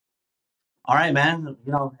All right, man.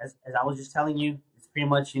 As I was just telling you, it's pretty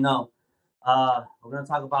much, we're gonna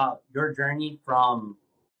talk about your journey from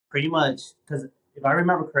pretty much because if I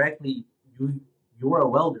remember correctly, you were a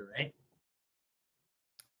welder, right?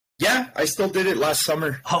 Yeah, I still did it last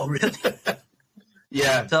summer. Oh, really?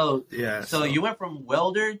 Yeah, So, yeah. so you went from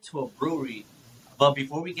welder to a brewery. But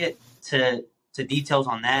before we get to details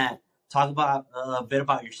on that, talk about a bit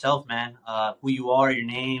about yourself, man. Who you are, your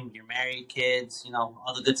name, you're married, kids,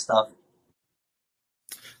 all the good stuff.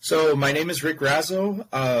 So my name is Rick Razzo.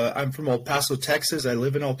 I'm from El Paso, Texas. I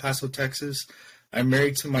live in El Paso, Texas. I'm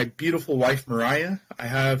married to my beautiful wife, Mariah. I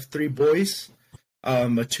have three boys, a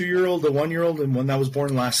 2-year-old, a 1-year-old, and one that was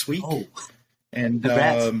born last week. Oh, And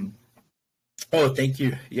congrats. oh, thank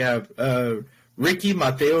you. Yeah, Ricky,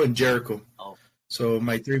 Mateo, and Jericho. Oh, So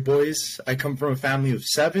my three boys. I come from a family of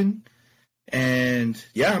seven. And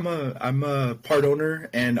yeah, I'm a part owner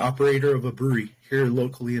and operator of a brewery here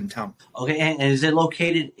locally in town. okay. And is it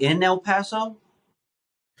located in El Paso?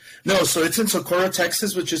 No, so it's in Socorro,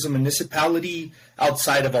 Texas, which is a municipality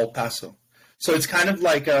outside of El Paso. So it's kind of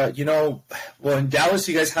like well, in Dallas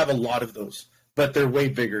you guys have a lot of those, but they're way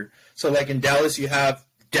bigger. So like in Dallas you have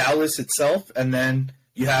Dallas itself, and then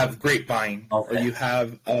you have Grapevine, or Okay. you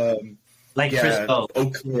have Like yeah, Frisco.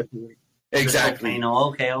 Oak Cliff. Frisco, Exactly. Plano.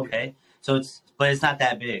 Okay, okay. So but it's not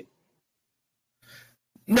that big.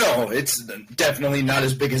 No, it's definitely not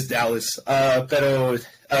as big as Dallas. Pero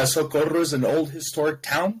Socorro is an old historic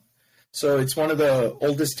town, so it's one of the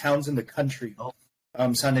oldest towns in the country. Oh,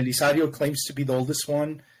 San Elizario claims to be the oldest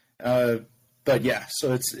one, uh, but yeah,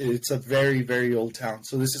 so it's a very very old town.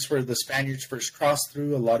 So this is where the Spaniards first crossed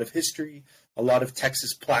through. A lot of history, a lot of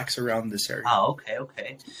Texas plaques around this area. wow, okay,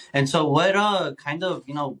 okay. And so what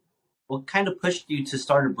what kind of pushed you to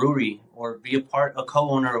start a brewery or be a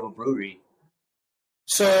co-owner of a brewery?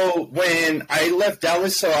 So when I left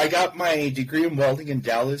Dallas, so I got my degree in welding in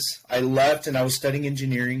Dallas. I left and I was studying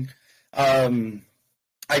engineering. Um,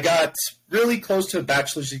 I got really close to a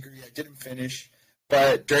bachelor's degree. I didn't finish,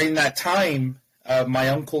 but during that time, my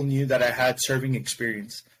uncle knew that I had serving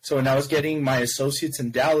experience. So when I was getting my associates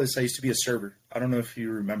in Dallas, I used to be a server. I don't know if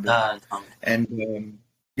you remember that. Um, And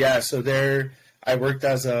yeah, so there I worked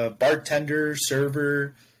as a bartender,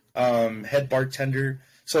 server, head bartender.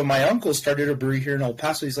 So my uncle started a brewery here in El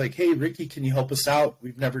Paso. He's like, "Hey, Ricky, can you help us out?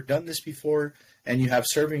 We've never done this before, and you have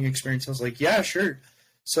serving experience." I was like, "Yeah, sure."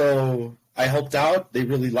 So I helped out. They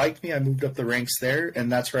really liked me. I moved up the ranks there, and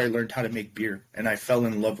that's where I learned how to make beer, and I fell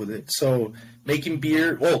in love with it. So making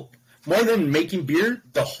beer, well, more than making beer,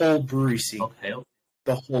 okay, okay.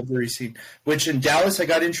 the whole brewery scene. Which in Dallas, I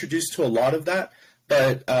got introduced to a lot of that,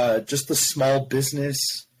 but just the small business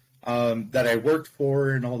that I worked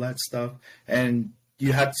for and all that stuff, and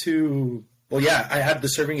you had to. Well, yeah, I had the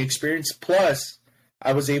serving experience. Plus,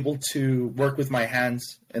 I was able to work with my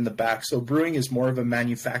hands in the back. So brewing is more of a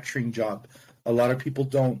manufacturing job. A lot of people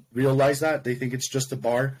don't realize that. They think it's just a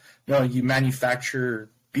bar. No, you manufacture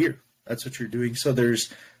beer. That's what you're doing. So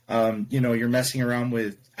there's, you're messing around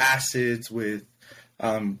with acids, with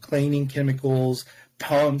cleaning chemicals,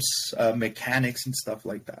 pumps, mechanics, and stuff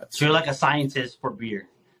like that. So you're So, like a scientist for beer.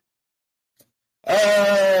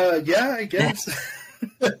 yeah, I guess.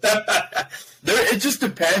 It just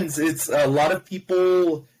depends. It's a lot of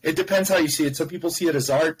people. It depends how you see it. Some people see it as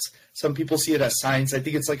art. Some people see it as science. I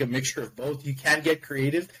think it's like a mixture of both. You can get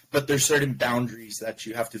creative, but there's certain boundaries that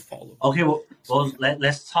you have to follow. Okay, well, So well yeah.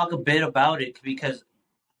 let's talk a bit about it because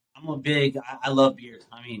I love beer.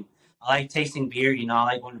 I mean, I like tasting beer. I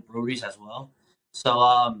like going to breweries as well. So,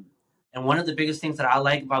 and one of the biggest things that I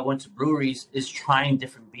like about going to breweries is trying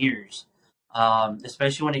different beers,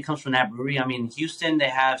 especially when it comes from that brewery. I mean, in Houston, they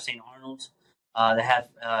have St. Arnold's. They have,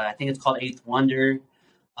 I think it's called Eighth Wonder.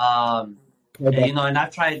 Um, and, and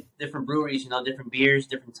I've tried different breweries, different beers,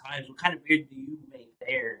 different types. What kind of beer do you make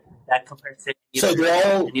there that compares to So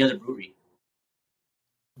any other brewery?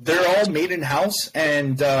 they're all made in house,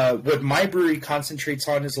 and what my brewery concentrates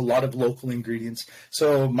on is a lot of local ingredients.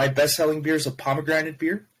 So my best selling beer is a pomegranate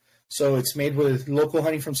beer. So it's made with local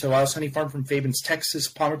honey from Ceballos Honey Farm from Fabens, Texas,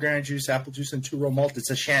 pomegranate juice, apple juice, and two-row malt. It's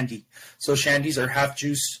a shandy. So shandies are half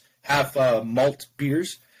juice, half malt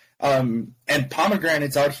beers. And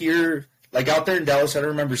pomegranates out here, like out there in Dallas, I don't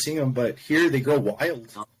remember seeing them, but here they grow wild.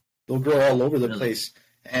 No, They'll grow all over the really? place.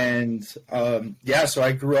 And yeah, so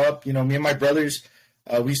I grew up, me and my brothers,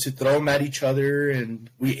 we used to throw them at each other, and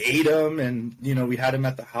we ate them, and we had them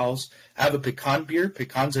at the house. I have a pecan beer.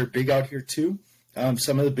 Pecans are big out here too.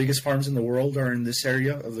 Some of the biggest farms in the world are in this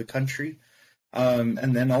area of the country. And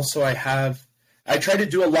then also I try to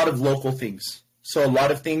do a lot of local things. So a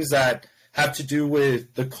lot of things that have to do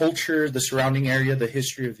with the culture, the surrounding area, the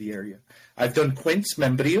history of the area. I've done quints,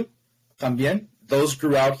 membrillo, también. Those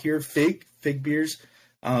grew out here, fig beers.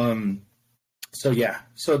 So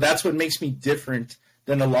that's what makes me different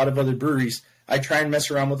than a lot of other breweries. I try and mess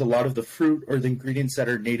around with a lot of the fruit or the ingredients that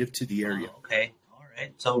are native to the area. Oh, okay, all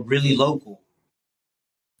right. So really local.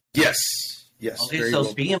 Yes, yes. Okay, Very so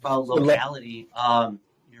local. speaking about locality, I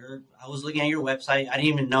was looking at your website. I didn't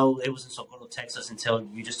even know it was in Socorro, Texas, until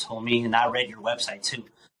you just told me, and I read your website too.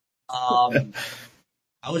 Um,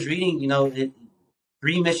 I was reading,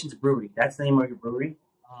 Three Missions Brewery. That's the name of your brewery.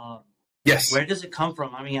 Yes. Where does it come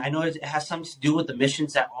from? I mean, I know it has something to do with the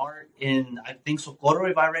missions that are in, I think, Socorro,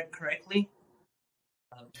 if I read correctly.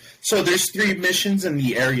 So there's 3 missions in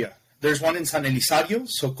the area. There's one in San Elizario,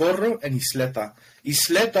 Socorro, and Isleta.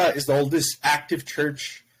 Isleta is the oldest active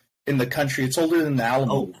church in the country. It's older than the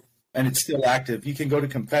Alamo, and it's still active. You can go to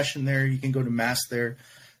confession there. You can go to mass there.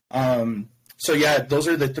 So yeah, those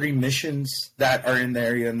are the 3 missions that are in the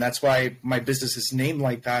area, and that's why my business is named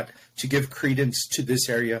like that, to give credence to this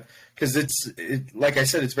area. Because like I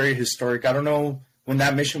said, it's very historic. I don't know when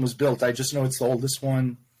that mission was built. I just know it's the oldest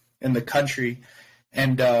one in the country.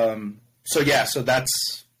 And so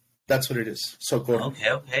that's what it is. Socorro.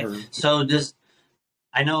 Okay. So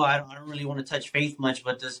I know I don't really want to touch faith much,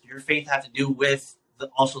 but does your faith have to do with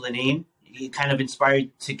also the name? It kind of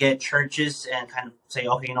inspired to get churches and kind of say,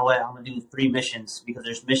 okay, you know what, I'm going to do 3 missions because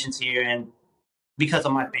there's missions here, and because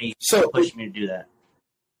of my faith, pushed me to do that.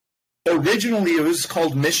 Originally, it was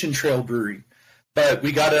called Mission Trail Brewery, but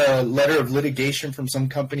we got a letter of litigation from some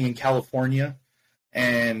company in California,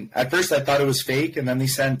 and at first I thought it was fake, and then they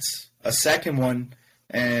sent a second one,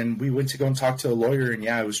 and we went to go and talk to a lawyer, and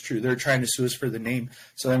yeah, it was true. They're trying to sue us for the name.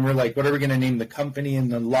 So then we're like, what are we going to name the company?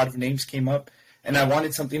 And a lot of names came up. And I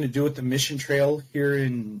wanted something to do with the Mission Trail here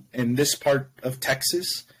in this part of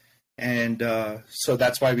Texas. And so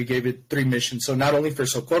that's why we gave it 3 missions. So not only for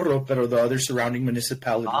Socorro, but the other surrounding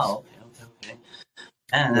municipalities. Oh, okay.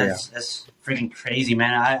 Man, that's freaking crazy,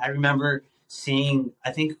 man. I remember seeing,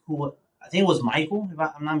 I think it was Michael, if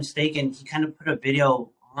I'm not mistaken. He kind of put a video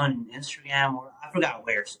on Instagram, or I forgot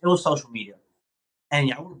where. It was social media. And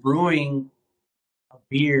y'all were brewing a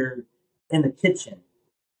beer in the kitchen.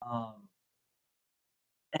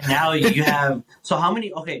 And now you have, so how many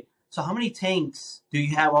tanks do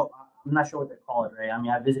you have? Well, I'm not sure what they're called, right? I mean,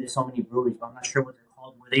 I visited so many breweries, but I'm not sure what they're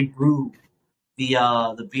called, where they brew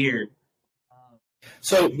the beer.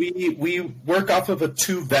 So we work off of a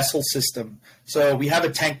 2-vessel system. So we have a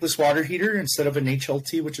tankless water heater instead of an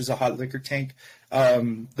HLT, which is a hot liquor tank.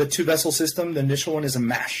 The 2-vessel system, the initial one is a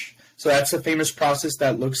mash. So that's a famous process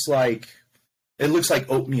that looks like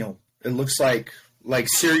oatmeal. It looks like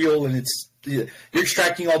cereal, and you're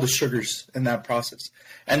extracting all the sugars in that process.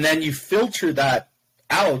 And then you filter that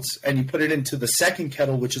out and you put it into the second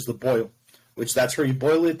kettle, which is the boil, which that's where you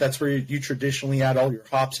boil it. That's where you traditionally add all your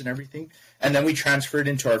hops and everything. And then we transfer it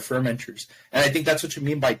into our fermenters. And I think that's what you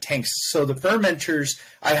mean by tanks. So the fermenters,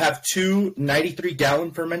 I have 2 93-gallon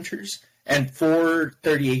fermenters and 4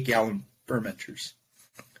 38-gallon fermenters.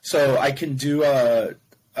 So I can do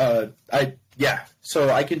so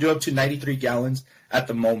I can do up to 93 gallons at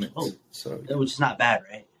the moment. Which is not bad,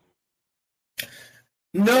 right?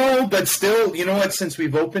 No, but still, you know what? Since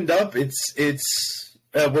we've opened up, we're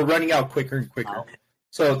running out quicker and quicker. Okay.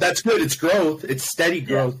 So that's good. It's growth. It's steady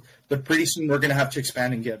growth. Yeah. But pretty soon we're going to have to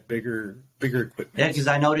expand and get bigger equipment. Yeah, because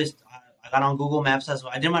I noticed I got on Google Maps as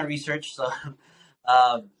well. I did my research, so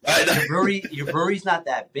your brewery's not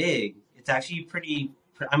that big. It's actually pretty.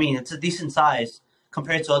 I mean, it's a decent size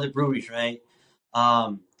compared to other breweries, right?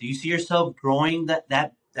 Do you see yourself growing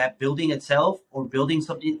that building itself, or building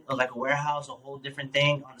something like a warehouse, a whole different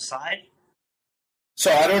thing on the side? So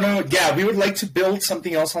I don't know. Yeah, we would like to build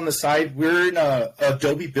something else on the side. We're in a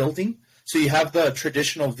adobe building, so you have the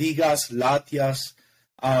traditional vigas, latias,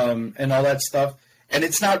 and all that stuff. And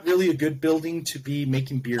it's not really a good building to be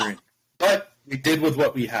making beer in, but we did with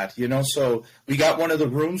what we had, So we got one of the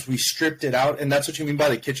rooms, we stripped it out, and that's what you mean by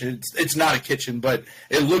the kitchen. It's not a kitchen, but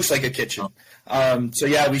it looks like a kitchen. So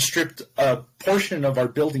yeah, we stripped a portion of our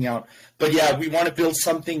building out, but yeah, we want to build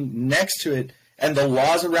something next to it. And the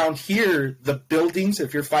laws around here, the buildings,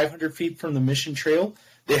 if you're 500 feet from the Mission Trail,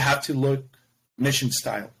 they have to look Mission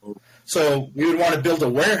style. So we would want to build a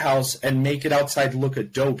warehouse and make it outside look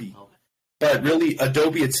adobe. But really,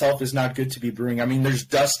 adobe itself is not good to be brewing. I mean, there's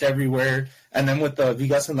dust everywhere. And then with the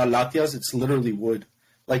vigas and the latias, it's literally wood.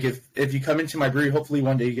 Like if you come into my brewery, hopefully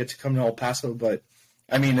one day you get to come to El Paso. But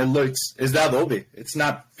I mean, it's the adobe. It's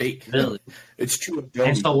not fake. Really? It's true adobe.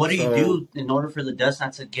 And so what do you do in order for the dust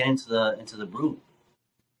not to get into the brew?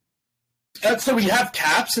 So we have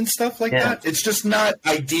taps and stuff like Yeah. that. It's just not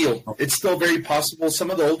ideal. It's still very possible. Some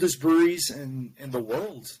of the oldest breweries in the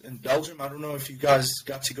world, in Belgium. I don't know if you guys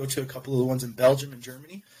got to go to a couple of the ones in Belgium and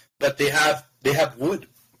Germany, but they have wood.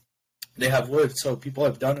 They have wood, so people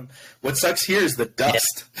have done them. What sucks here is the Yeah.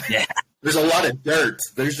 dust. Yeah. There's a lot of dirt.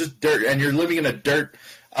 There's just dirt, and you're living in a dirt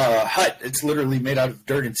hut. It's literally made out of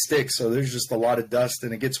dirt and sticks, so there's just a lot of dust,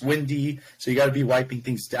 and it gets windy, so you got to be wiping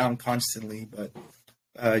things down constantly. But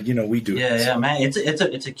we do Yeah, it. yeah, So. man.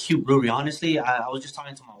 It's a cute brewery. Honestly, I was just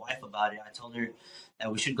talking to my wife about it. I told her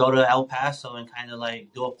that we should go to El Paso and kind of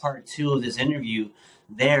like do a part two of this interview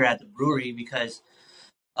there at the brewery because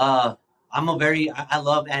uh I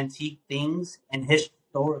love antique things and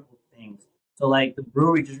historical things. So like the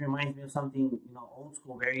brewery just reminds me of something, old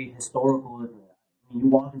school, very historical. I mean, you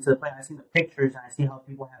walk into the place, I see the pictures and I see how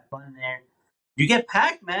people have fun there. You get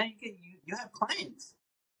packed, man. You have clients.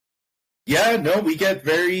 Yeah, no, we get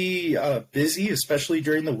very busy, especially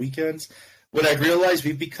during the weekends. What I realized,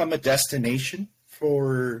 we've become a destination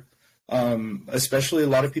for especially a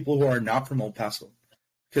lot of people who are not from El Paso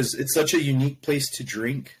because it's such a unique place to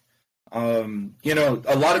drink.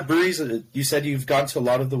 A lot of breweries, you said you've gone to a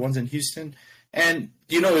lot of the ones in Houston, and,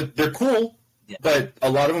 they're cool, Yeah. but a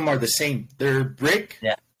lot of them are the same. They're brick,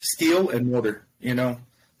 Yeah. steel, and mortar,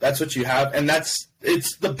 That's what you have, and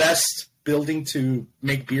it's the best building to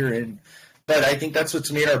make beer in. But I think that's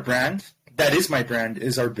what's made our brand. That is my brand,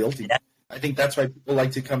 is our building. Yeah. I think that's why people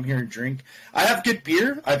like to come here and drink. I have good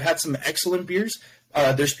beer. I've had some excellent beers.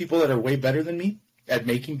 There's people that are way better than me at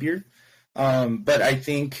making beer. But I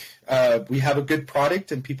think we have a good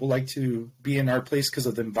product, and people like to be in our place because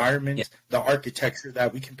of the environment, Yeah. the architecture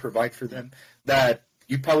that we can provide for them that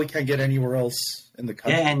you probably can't get anywhere else in the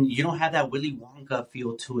country. Yeah, and you don't have that Willy Wonka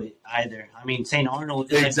feel to it either. I mean, St. Arnold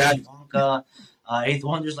just Exactly. like Willy Wonka. Eighth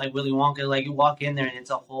Wonder's like Willy Wonka. Like you walk in there and it's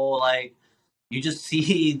a whole like you just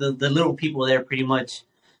see the little people there pretty much.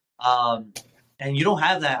 Um, and you don't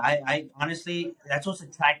have that. I honestly that's what's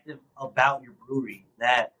attractive about your brewery.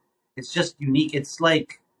 That it's just unique. It's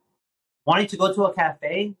like wanting to go to a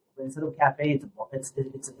cafe, but instead of a cafe, it's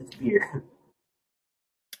beer.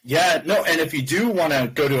 Yeah, no, and if you do want to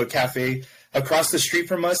go to a cafe across the street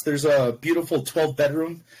from us, there's a beautiful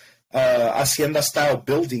 12-bedroom hacienda style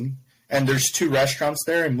building, and there's two restaurants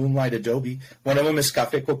there in Moonlight Adobe. One of them is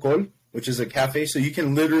Café Cocol, which is a cafe, so you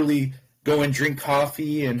can literally go and drink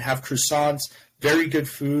coffee and have croissants. Very good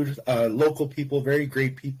food, local people, very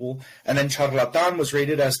great people. And then Charlatan was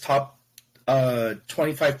rated as top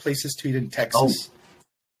 25 places to eat in Texas.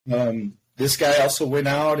 This guy also went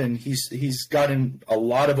out, and he's gotten a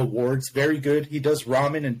lot of awards. Very good. He does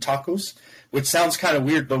ramen and tacos, which sounds kind of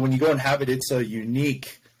weird, but when you go and have it, it's a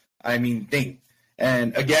unique, thing.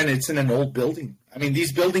 And again, it's in an old building. I mean,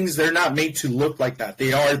 these buildings, they're not made to look like that.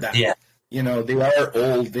 They are that. Yeah. They are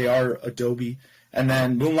old. They are Adobe. And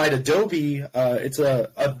then Moonlight Adobe, it's the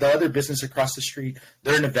other business across the street.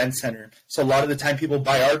 They're an event center. So a lot of the time people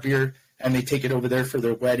buy our beer and they take it over there for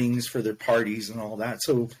their weddings, for their parties and all that.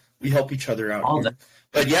 So we help each other out. All Here. that.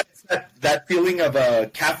 But yeah, it's that feeling of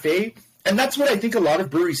a cafe. And that's what I think a lot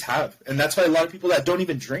of breweries have. And that's why a lot of people that don't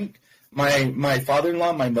even drink. My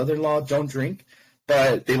father-in-law, my mother-in-law don't drink,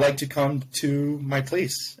 but they like to come to my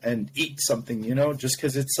place and eat something, just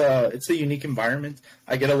because it's a unique environment.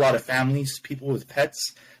 I get a lot of families, people with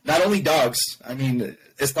pets, not only dogs. I mean,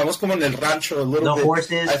 estamos como en el rancho a little The bit.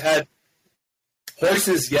 horses. I've had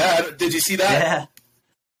horses. Yeah, did you see that? Yeah.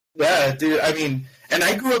 Yeah, dude. And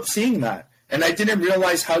I grew up seeing that, and I didn't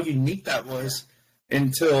realize how unique that was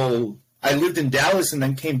until I lived in Dallas and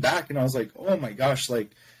then came back, and I was like, oh my gosh,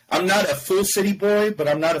 like I'm not a full city boy, but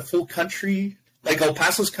I'm not a full country. Like El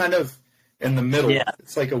Paso's kind of in the middle. Yeah.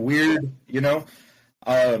 It's like a weird,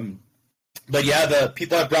 But yeah, the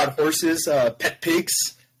people have brought horses, pet pigs,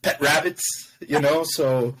 pet rabbits,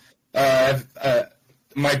 So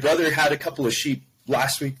my brother had a couple of sheep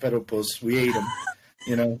last week, pero pues we ate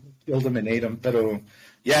them, killed them and ate them. Pero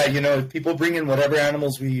yeah, people bring in whatever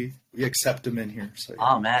animals we accept them in here. So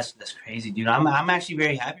Oh man, that's crazy, dude. I'm actually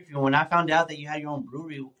very happy for you. When I found out that you had your own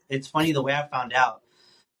brewery, it's funny the way I found out.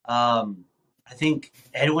 I think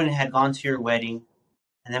Edwin had gone to your wedding,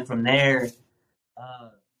 and then from there,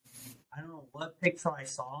 I don't know what picture I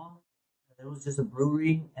saw. It was just a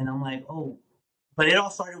brewery, and I'm like, oh, but it all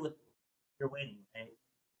started with your wedding, right?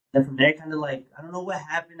 Then from there, kind of like, I don't know what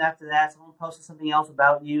happened after that. Someone posted something else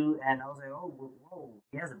about you, and I was like, oh, whoa,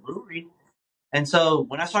 he has a brewery. And so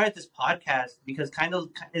when I started this podcast, because kind of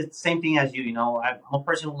it's the same thing as you, I'm a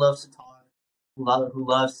person who loves to talk, who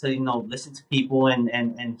loves to, listen to people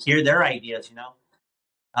and hear their ideas.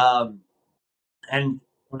 Um, and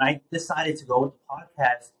when I decided to go with the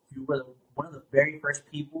podcast, you were one of the very first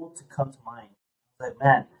people to come to mind. I was like,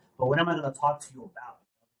 man, but what am I going to talk to you about?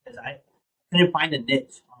 Because I couldn't find a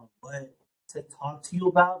niche on what to talk to you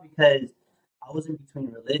about because I was in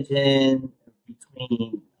between religion,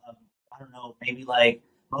 between, I don't know, maybe like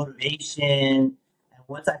motivation. And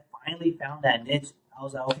once I finally found that niche, I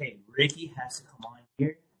was like, okay, Ricky has to come on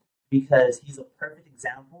here because he's a perfect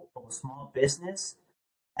example of a small business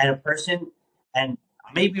and a person. And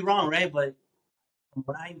I may be wrong, right? But from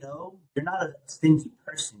what I know, you're not a stingy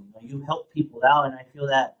person. You help people out, and I feel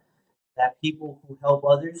that people who help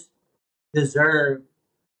others deserve,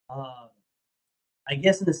 uh, I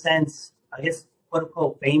guess, in a sense, I guess, quote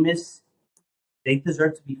unquote, famous. They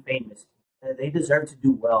deserve to be famous. They deserve to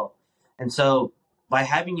do well. And so, by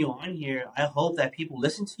having you on here, I hope that people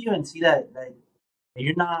listen to you and see that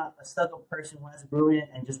you're not a stuck up person who has a brewery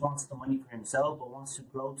and just wants the money for himself, but wants to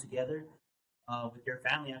grow together with your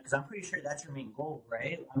family. Because I'm pretty sure that's your main goal,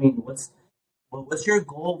 right? I mean, what's your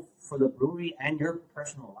goal for the brewery and your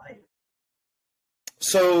personal life?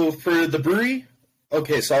 So for the brewery,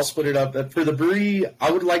 okay, so I'll split it up. But for the brewery, I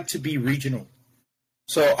would like to be regional.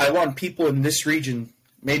 So I want people in this region,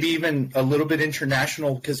 maybe even a little bit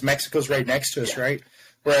international, because Mexico's right next to us, right?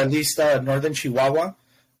 Or at least northern Chihuahua,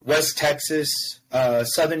 West Texas,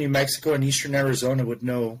 southern New Mexico, and eastern Arizona would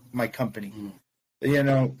know my company. Mm. You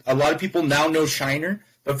know, a lot of people now know Shiner,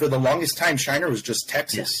 but for the longest time, Shiner was just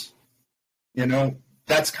Texas. Yeah. You know,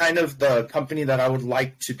 that's kind of the company that I would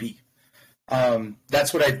like to be.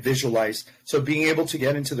 That's what I visualize. So being able to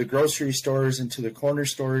get into the grocery stores, into the corner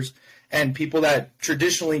stores, and people that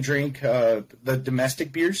traditionally drink the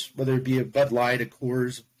domestic beers, whether it be a Bud Light, a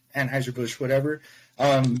Coors, Anheuser-Busch, whatever,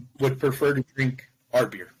 would prefer to drink our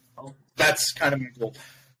beer. That's kind of my goal.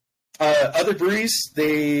 Other breweries,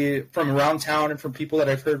 they from around town and from people that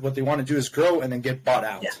I've heard, what they want to do is grow and then get bought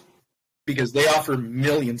out. Yeah. Because they offer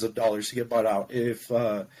millions of dollars to get bought out. If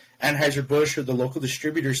Anheuser-Busch or the local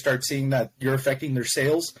distributors start seeing that you're affecting their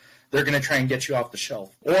sales, they're going to try and get you off the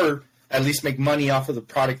shelf. Or at least make money off of the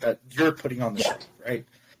product that you're putting on the shelf, right?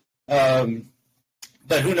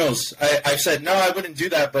 But who knows? I've said, no, I wouldn't do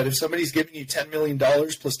that. But if somebody's giving you $10 million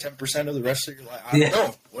plus 10% of the rest of your life, I don't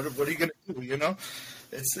know. What are you going to do, you know?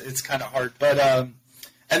 It's kind of hard. But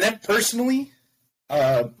and then personally,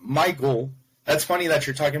 my goal, that's funny that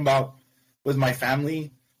you're talking about with my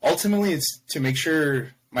family. Ultimately, it's to make sure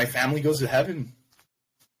my family goes to heaven.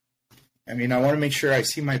 I mean, I want to make sure I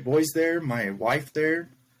see my boys there, my wife there.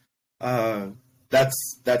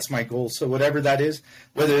 That's my goal. So whatever that is,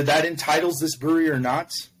 whether that entitles this brewery or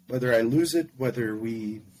not, whether I lose it, whether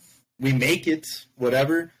we make it,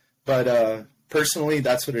 whatever. But personally,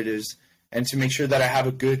 that's what it is, and to make sure that I have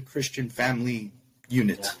a good Christian family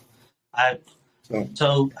unit. Yeah.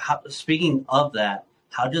 Speaking of that,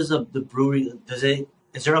 how does the brewery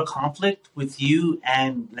is there a conflict with you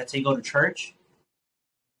and, let's say, go to church?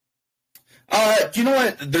 You know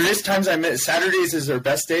what? There is times Saturdays is their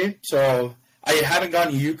best day, so I haven't gone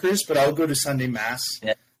to Eucharist, but I'll go to Sunday Mass.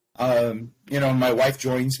 Yeah. You know, my wife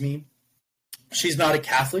joins me. She's not a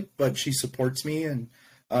Catholic, but she supports me, and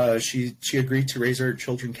she agreed to raise our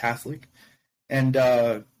children Catholic. And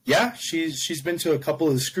yeah, she's been to a couple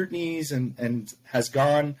of the scrutinies and has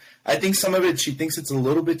gone. I think some of it she thinks it's a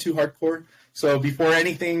little bit too hardcore. So before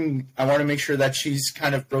anything, I want to make sure that she's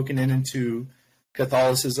kind of broken into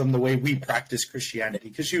Catholicism the way we practice Christianity,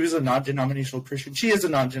 because she was a non-denominational Christian. She is a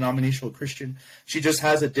non-denominational Christian. She just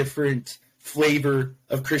has a different flavor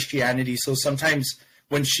of Christianity. So sometimes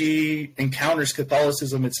when she encounters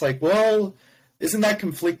Catholicism, it's like, well, isn't that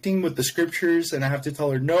conflicting with the scriptures? And I have to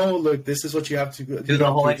tell her, no, look, this is what you have to do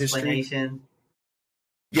the whole explanation.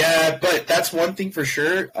 Yeah, but that's one thing for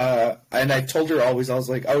sure. And I told her always, I was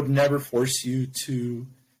like, I would never force you to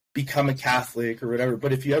become a Catholic or whatever.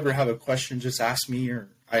 But if you ever have a question, just ask me, or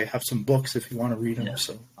I have some books if you want to read them. Yeah.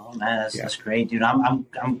 So. Oh man, that's great, dude. I'm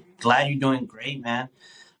glad you're doing great, man.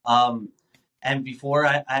 And before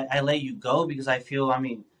I let you go, because I feel, I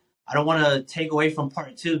mean, I don't want to take away from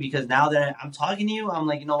part two, because now that I'm talking to you, I'm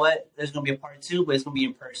like, you know what? There's going to be a part two, but it's going to be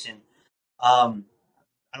in person. I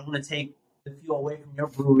don't want to take the feel away from your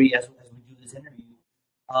brewery as we do this interview.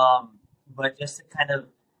 But just to kind of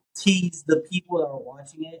tease the people that are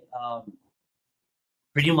watching it,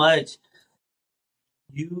 pretty much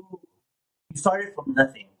you started from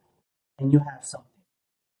nothing and you have something.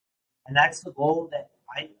 And that's the goal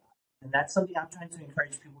and that's something I'm trying to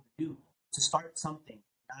encourage people to do, to start something.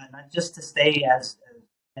 Not just to stay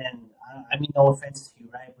and I mean, no offense to you,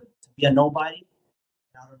 right? But to be a nobody,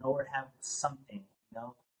 out of nowhere, have something, you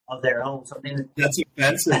know, of their own. Something that's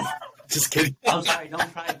offensive. Just kidding. I'm sorry.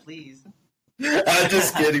 Don't cry, please. I'm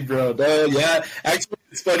just kidding, bro. No, yeah. Actually,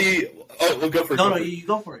 It's funny. Oh, we'll go for it. No, Go no, for it. you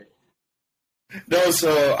go for it. No,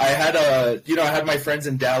 so I had I had my friends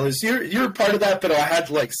in Dallas. You're part of that, but I had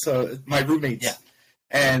like my Yeah. roommates,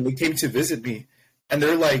 and they came to visit me, and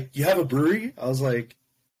they're like, "You have a brewery?" I was like,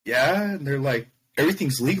 "Yeah," and they're like,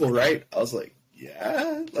 "Everything's legal, right?" I was like,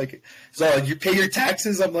 "Yeah." Like, so you pay your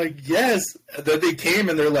taxes? I'm like, "Yes." And then they came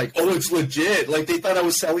and they're like, "Oh, it's legit." Like they thought I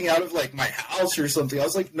was selling out of like my house or something. I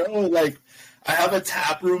was like, "No, like I have a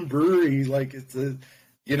tap room brewery. Like it's a."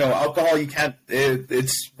 Alcohol, you can't,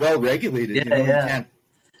 it's well regulated, Yeah, you yeah. can't,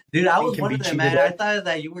 Dude, I it was can be wondering, cheated man. I up. thought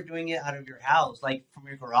that you were doing it out of your house, like from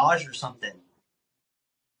your garage or something.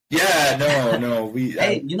 Yeah, no,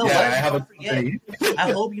 Hey, you know yeah, I what? have a Don't forget. company.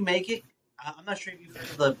 I hope you make it. I'm not sure if you've heard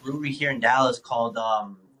of the brewery here in Dallas called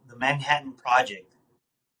the Manhattan Project.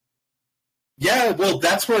 Yeah, well,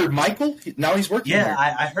 that's where Michael, now he's working Yeah, there.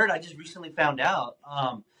 I heard. I just recently found out.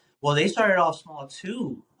 Well, they started off small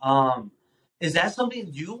too. Is that something?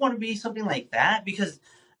 Do you want to be something like that? Because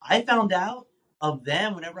I found out of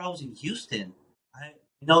them whenever I was in Houston.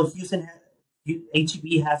 Houston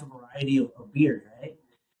HEB has a variety of beers, right?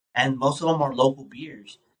 And most of them are local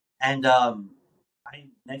beers. And I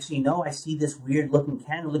next thing you know, I see this weird looking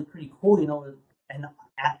can. It looked pretty cool, and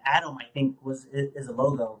Adam, I think, is a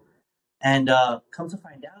logo. And come to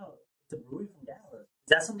find out, it's a brewery from Dallas. Is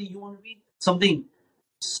that something you want to be? Something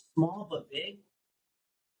small but big?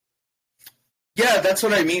 Yeah, that's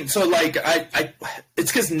what I mean. So, like,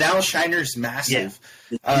 it's because now Shiner's Yeah. massive.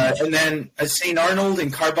 And then St. Arnold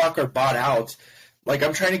and Carbach are bought out. Like,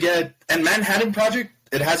 I'm trying to and Manhattan Project,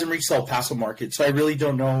 it hasn't reached the El Paso market, so I really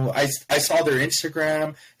don't know. I saw their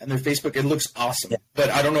Instagram and their Facebook. It looks awesome, Yeah. but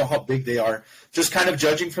I don't know how big they are. Just kind of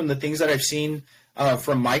judging from the things that I've seen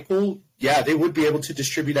from Michael, yeah, they would be able to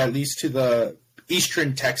distribute at least to the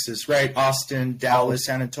eastern Texas, right? Austin, Dallas,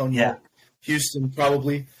 San Antonio, Yeah. Houston,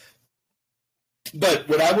 probably. But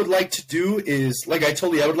what I would like to do is, like I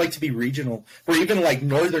told you, I would like to be regional, where even like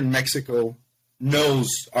northern Mexico knows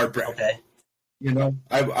our brand. Okay.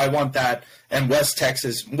 I want that. And West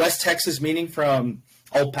Texas meaning from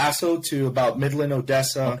El Paso to about Midland,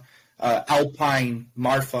 Odessa, Alpine,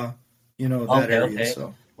 Marfa, that Okay. area. Okay.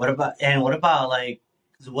 So What about like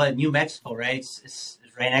 'cause what New Mexico, right? It's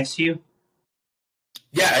right next to you.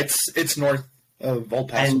 yeah, it's north of El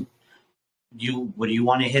Paso. And would you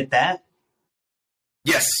want to hit that?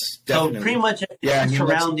 Yes, So definitely. pretty much Yeah, New Mexico.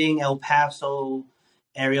 surrounding El Paso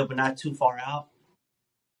area, but not too far out.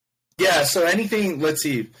 Yeah, so anything, let's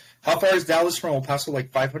see. How far is Dallas from El Paso?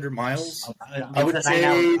 Like 500 miles? I would It's a 9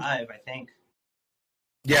 hour say, drive, I think.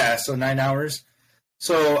 yeah, so 9 hours.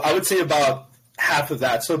 So I would say about half of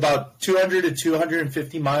that. So about 200 to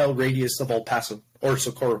 250-mile radius of El Paso or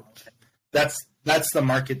Socorro. That's the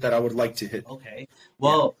market that I would like to hit. Okay.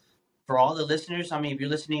 Well, for all the listeners, I mean, if you're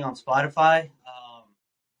listening on Spotify,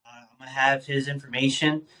 I'm gonna have his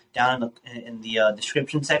information down in the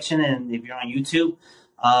description section, and if you're on YouTube,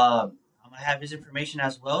 I'm gonna have his information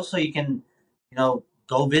as well, so you can,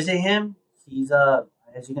 go visit him. He's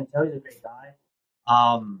as you can tell, he's a great guy.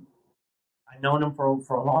 Um, I've known him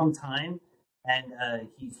for a long time, and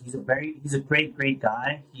he's a great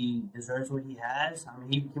guy. He deserves what he has. I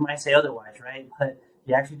mean, he might say otherwise, right? But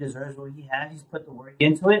he actually deserves what he has. He's put the work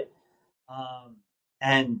into it. Um,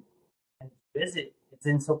 and visit. It's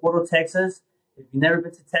in Socorro, Texas. If you've never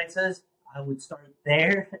been to Texas, I would start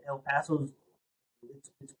there. El Paso's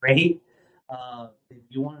it's great. If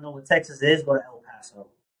you want to know what Texas is, go to El Paso.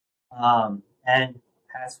 And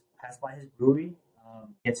pass by his brewery.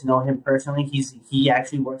 Get to know him personally. He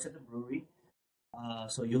actually works at the brewery,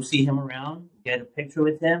 so you'll see him around. Get a picture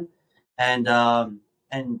with him, and back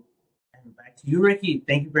to you, Ricky.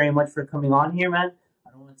 Thank you very much for coming on here, man.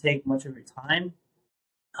 I don't want to take much of your time,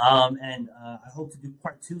 and I hope to do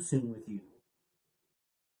part 2 soon with you.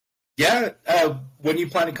 Yeah, when you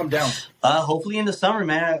plan to come down? Hopefully in the summer,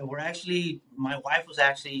 man. My wife was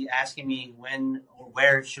actually asking me when or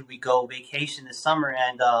where should we go vacation this summer,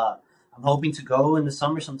 and I'm hoping to go in the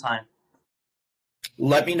summer sometime.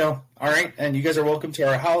 Let me know. All right, and you guys are welcome to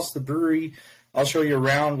our house, the brewery. I'll show you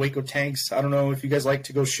around Waco Tanks. I don't know if you guys like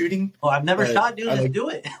to go shooting. Oh, I've never shot, dude. Let's do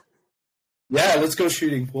it. Yeah, let's go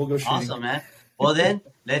shooting. We'll go shooting. Awesome, man. Well, then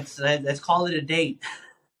let's call it a date.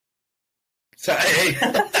 So, hey,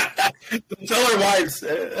 tell our wives.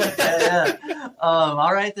 Yeah.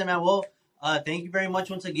 All right, then, man. Well, thank you very much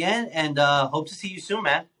once again, and hope to see you soon,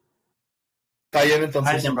 man. Está bien, All right,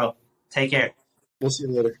 entonces. then, bro. Take care. We'll see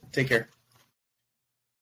you later. Take care.